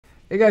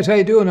Hey guys, how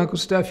you doing? Uncle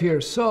Stef here.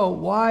 So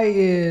why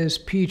is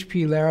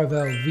PHP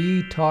Laravel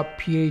the top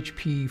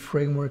PHP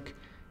framework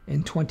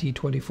in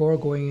 2024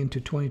 going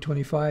into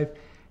 2025?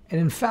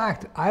 And in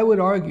fact, I would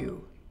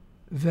argue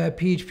that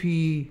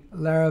PHP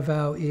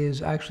Laravel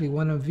is actually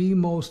one of the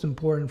most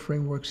important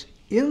frameworks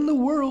in the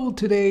world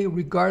today,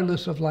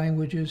 regardless of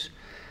languages.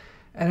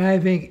 And I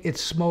think it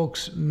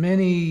smokes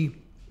many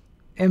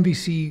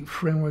MVC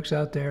frameworks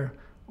out there,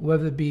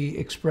 whether it be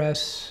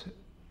Express,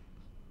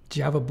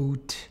 Java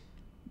Boot,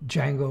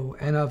 Django,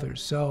 and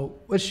others. So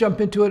let's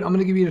jump into it. I'm going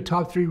to give you the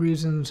top 3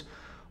 reasons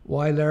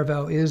why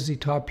Laravel is the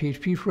top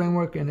PHP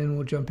framework, and then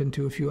we'll jump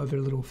into a few other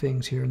little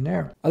things here and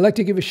there. I'd like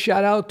to give a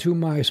shout out to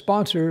my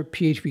sponsor,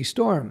 PHP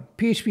Storm.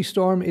 PHP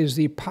Storm is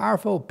the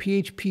powerful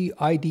PHP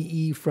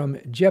IDE from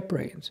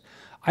JetBrains.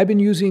 I've been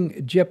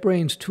using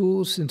JetBrains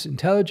tools since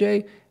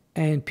IntelliJ,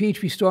 and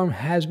PHP Storm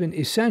has been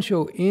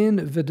essential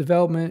in the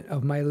development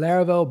of my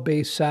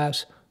Laravel-based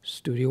SaaS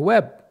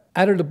Studioweb.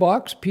 Out of the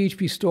box,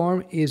 PHP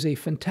Storm is a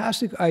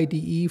fantastic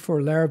IDE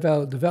for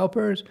Laravel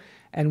developers,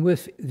 and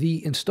with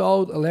the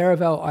installed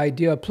Laravel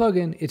IDEA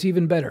plugin, it's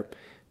even better.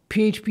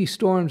 PHP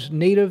Storm's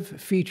native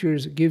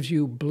features gives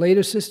you blade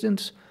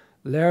assistance,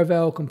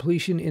 Laravel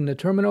completion in the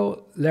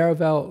terminal,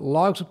 Laravel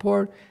log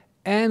support,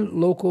 and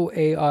local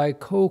AI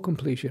code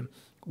completion.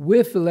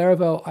 With the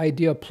Laravel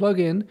IDEA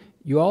plugin,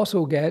 you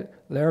also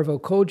get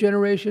Laravel code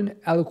generation,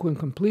 eloquent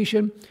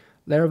completion,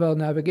 Laravel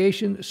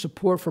navigation,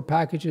 support for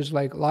packages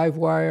like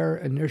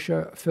Livewire,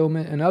 Inertia,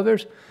 Filament, and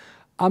others.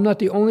 I'm not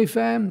the only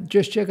fan.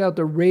 Just check out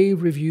the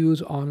rave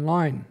reviews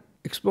online.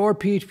 Explore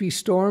PHP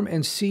Storm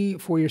and see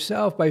for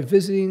yourself by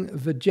visiting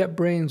the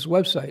JetBrains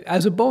website.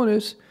 As a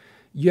bonus,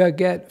 you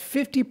get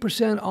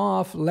 50%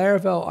 off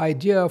Laravel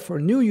IDEA for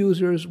new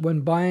users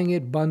when buying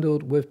it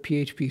bundled with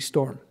PHP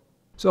Storm.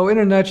 So in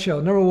a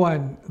nutshell, number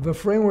one, the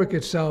framework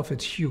itself,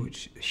 it's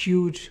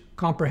huge,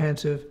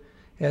 comprehensive.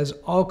 It has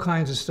all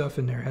kinds of stuff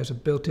in there. It has a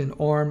built-in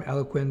ORM,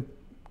 eloquent,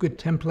 good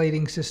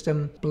templating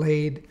system,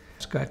 Blade.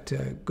 It's got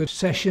good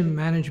session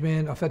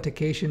management,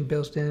 authentication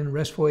built in,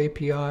 RESTful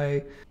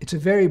API. It's a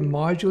very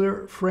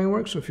modular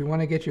framework, so if you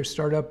want to get your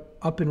startup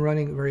up and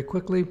running very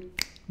quickly,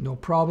 no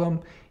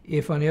problem.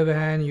 If, on the other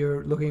hand,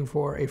 you're looking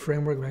for a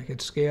framework that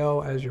could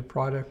scale as your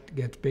product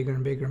gets bigger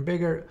and bigger and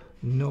bigger,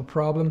 no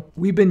problem.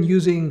 We've been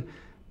using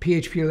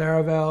PHP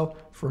Laravel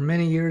for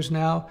many years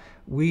now.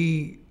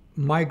 We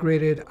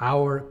migrated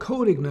our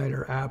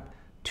CodeIgniter app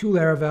to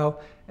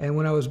Laravel, and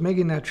when I was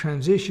making that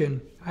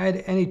transition, I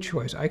had any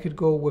choice. I could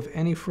go with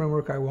any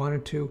framework I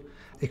wanted to.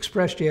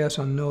 Express.js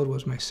on Node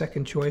was my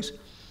second choice.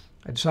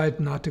 I decided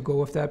not to go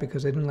with that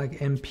because I didn't like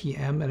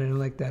NPM and I didn't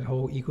like that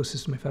whole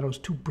ecosystem. I thought it was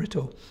too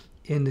brittle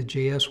in the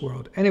JS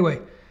world.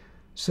 Anyway,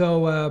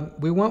 so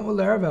we went with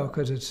Laravel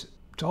because it's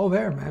all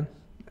there, man.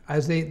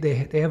 As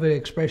they have an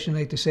expression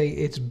like to say,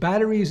 it's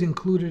batteries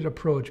included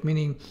approach,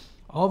 meaning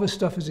all this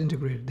stuff is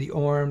integrated. The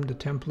ORM, the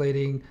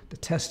templating, the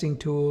testing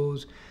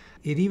tools.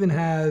 It even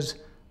has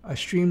a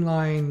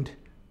streamlined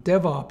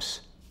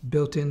DevOps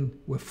built in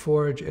with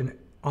Forge and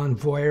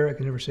Envoyer. I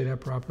can never say that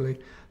properly.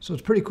 So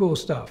it's pretty cool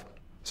stuff.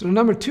 So the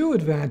number 2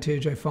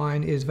 advantage I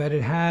find is that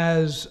it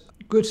has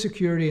good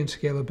security and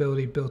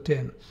scalability built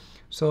in.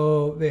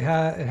 So it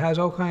has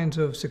all kinds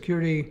of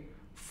security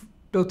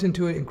built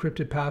into it,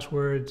 encrypted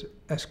passwords,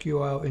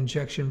 SQL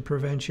injection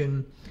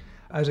prevention.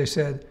 As I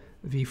said,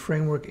 the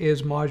framework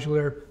is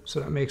modular, so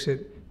that makes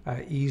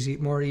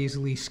it more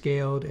easily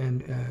scaled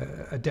and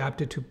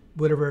adapted to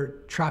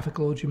whatever traffic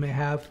loads you may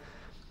have.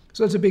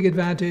 So that's a big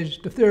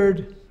advantage. The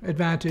third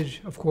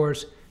advantage, of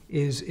course,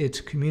 is its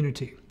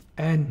community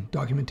and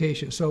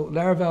documentation. So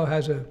Laravel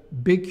has a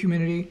big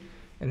community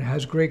and it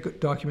has great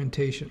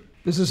documentation.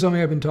 This is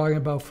something I've been talking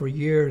about for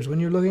years. When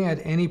you're looking at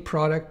any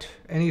product,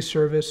 any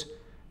service,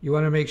 you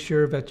want to make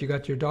sure that you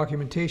got your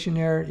documentation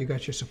there, you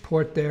got your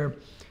support there.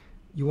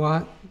 You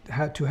want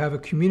to have a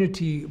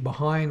community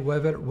behind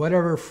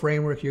whatever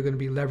framework you're going to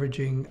be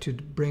leveraging to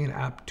bring an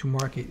app to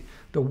market.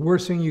 The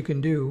worst thing you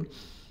can do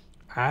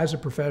as a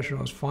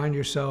professional is find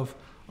yourself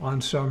on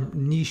some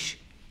niche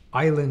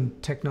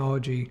island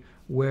technology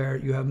where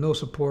you have no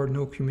support,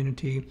 no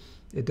community,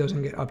 it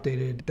doesn't get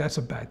updated. That's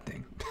a bad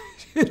thing.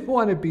 You don't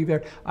want to be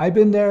there. I've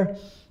been there.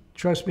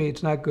 Trust me,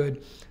 it's not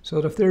good. So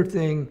the third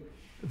thing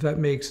that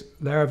makes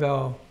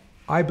Laravel,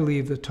 I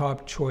believe, the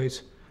top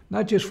choice,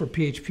 not just for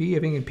PHP.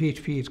 I think in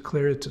PHP it's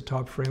clear it's a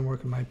top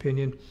framework in my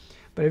opinion,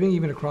 but I think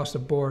even across the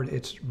board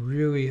it's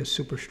really a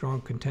super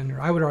strong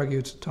contender. I would argue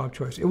it's the top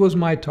choice. It was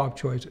my top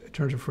choice in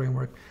terms of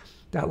framework.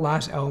 That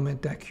last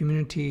element, that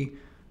community,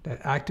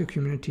 that active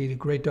community, the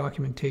great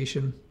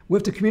documentation.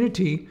 With the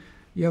community,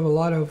 you have a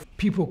lot of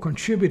people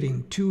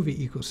contributing to the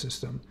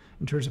ecosystem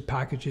in terms of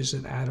packages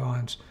and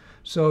add-ons.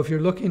 So if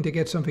you're looking to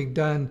get something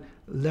done,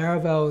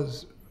 Laravel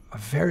is a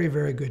very,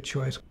 very good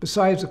choice.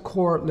 Besides the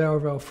core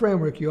Laravel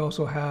framework, you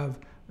also have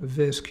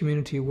this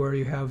community where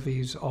you have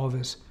all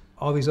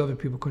these other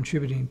people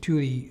contributing to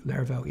the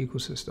Laravel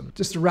ecosystem.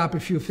 Just to wrap a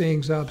few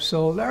things up.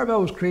 So Laravel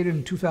was created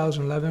in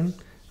 2011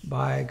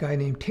 by a guy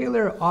named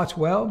Taylor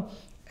Otwell,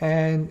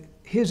 and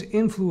his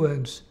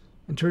influence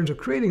in terms of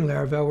creating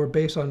Laravel were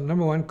based on,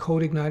 number one,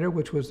 CodeIgniter,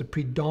 which was the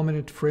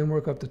predominant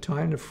framework of the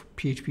time, the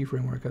PHP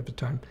framework at the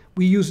time.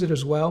 We used it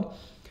as well,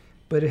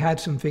 but it had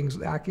some things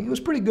lacking. It was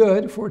pretty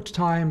good for its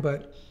time,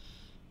 but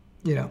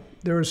you know,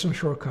 there were some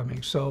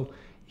shortcomings. So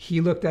he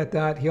looked at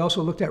that. He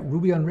also looked at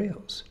Ruby on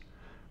Rails.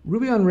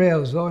 Ruby on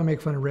Rails, though I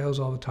make fun of Rails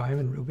all the time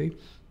in Ruby,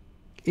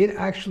 it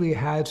actually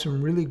had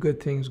some really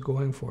good things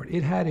going for it.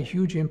 It had a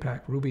huge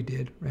impact, Ruby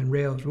did, and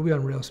Rails, Ruby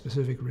on Rails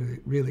specific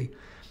really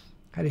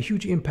had a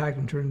huge impact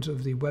in terms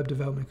of the web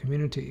development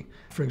community.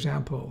 For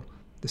example,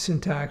 the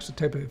syntax, the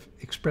type of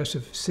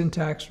expressive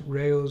syntax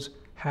Rails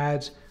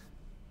has,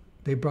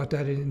 they brought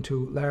that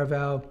into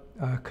Laravel.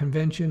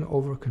 Convention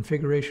over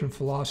configuration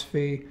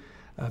philosophy,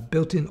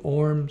 built-in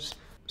ORMs.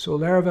 So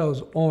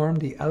Laravel's ORM,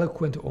 the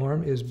eloquent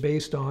ORM, is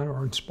based on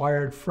or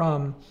inspired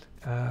from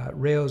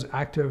Rails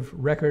active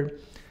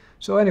record.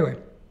 So anyway,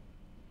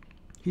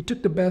 he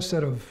took the best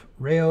out of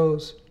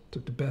Rails,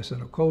 took the best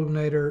out of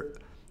CodeIgniter,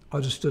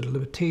 understood the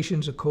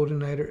limitations of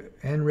CodeIgniter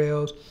and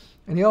Rails,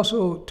 and he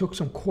also took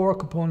some core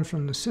components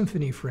from the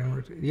Symfony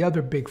framework, the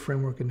other big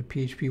framework in the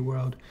PHP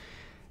world,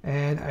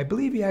 and I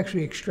believe he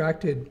actually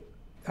extracted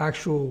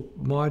actual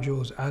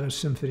modules out of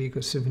Symfony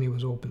because Symfony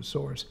was open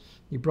source.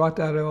 He brought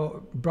that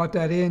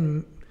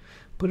in,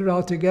 put it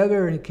all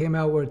together, and he came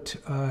out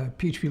with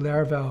PHP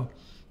Laravel,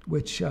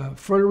 which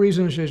for the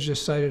reasons I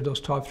just cited,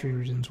 those top 3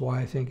 reasons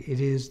why I think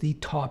it is the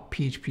top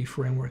PHP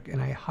framework,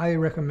 and I highly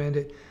recommend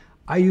it.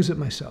 I use it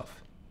myself.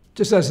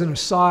 Just as an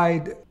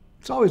aside,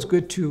 it's always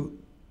good to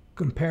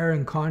compare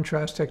and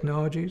contrast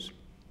technologies.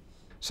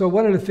 So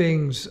one of the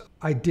things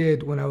I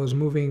did when I was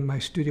moving my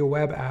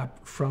Studioweb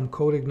app from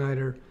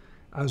CodeIgniter,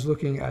 I was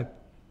looking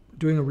at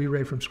doing a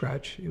rewrite from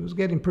scratch. It was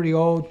getting pretty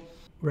old.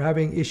 We're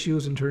having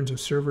issues in terms of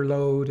server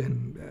load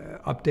and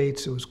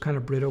updates. It was kind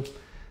of brittle.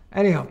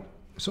 Anyhow,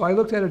 so I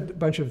looked at a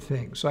bunch of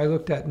things. So I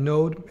looked at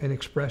Node and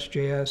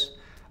Express.js.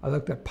 I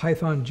looked at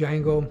Python,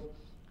 Django.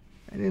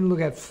 I didn't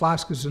look at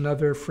Flask as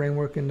another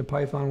framework in the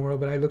Python world,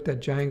 but I looked at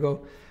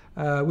Django.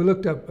 We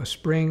looked up a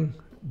Spring,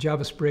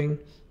 Java Spring,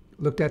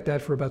 looked at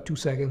that for about 2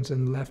 seconds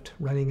and left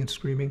running and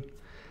screaming.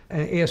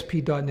 And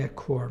ASP.NET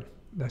Core,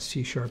 that's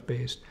C#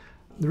 based.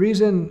 The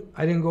reason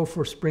I didn't go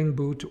for Spring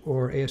Boot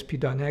or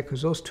ASP.NET,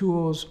 because those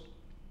tools,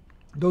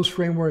 those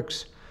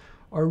frameworks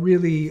are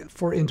really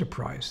for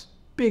enterprise,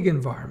 big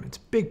environments,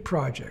 big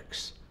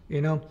projects,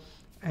 you know,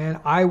 and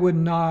I would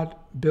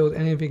not build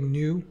anything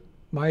new.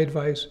 My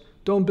advice,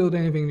 don't build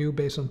anything new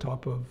based on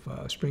top of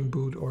Spring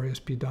Boot or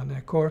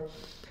ASP.NET Core.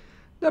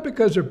 Not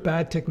because they're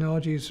bad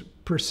technologies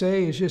per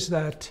se, it's just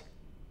that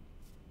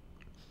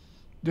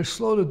they're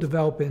slow to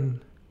develop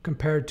in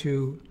compared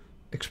to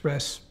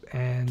Express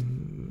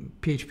and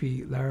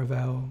PHP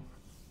Laravel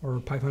or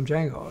Python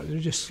Django. They're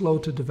just slow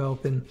to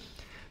develop in.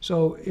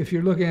 So if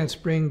you're looking at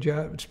Spring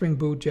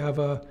Boot,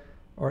 Java,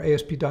 or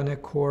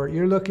ASP.NET Core,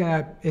 you're looking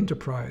at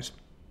enterprise,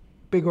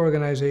 big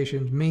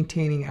organizations,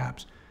 maintaining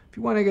apps. If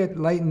you want to get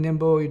light and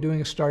nimble, you're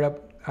doing a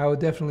startup, I would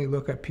definitely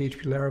look at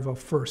PHP Laravel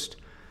first.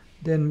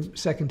 Then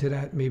second to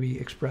that, maybe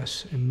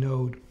Express and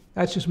Node.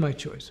 That's just my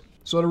choice.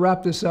 So to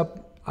wrap this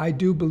up, I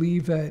do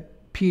believe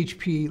that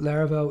PHP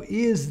Laravel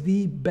is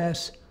the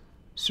best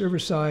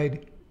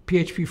server-side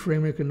PHP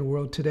framework in the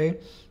world today.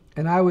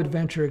 And I would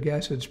venture a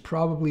guess it's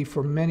probably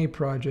for many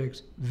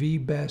projects the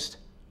best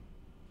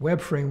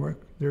web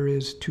framework there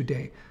is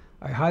today.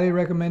 I highly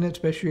recommend it,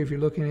 especially if you're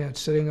looking at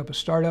setting up a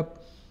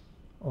startup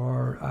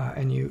or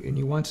and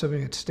you want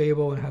something that's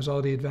stable and has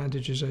all the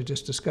advantages I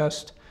just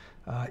discussed.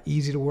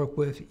 Easy to work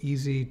with,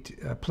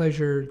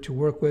 pleasure to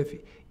work with,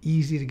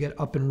 easy to get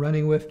up and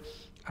running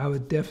with. I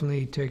would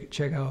definitely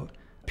check out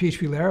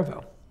PHP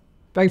Laravel.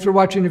 Thanks for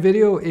watching the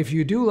video. If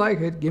you do like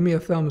it, give me a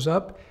thumbs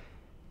up.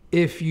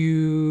 If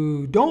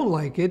you don't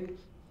like it,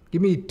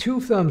 give me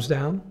 2 thumbs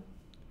down.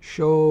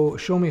 Show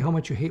me how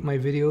much you hate my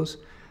videos.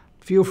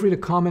 Feel free to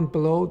comment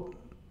below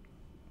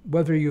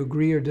whether you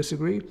agree or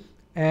disagree.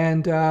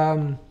 And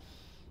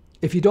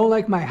if you don't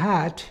like my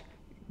hat,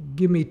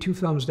 give me 2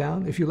 thumbs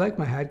down. If you like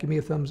my hat, give me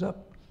a thumbs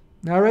up.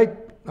 All right,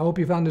 I hope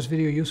you found this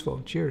video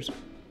useful. Cheers.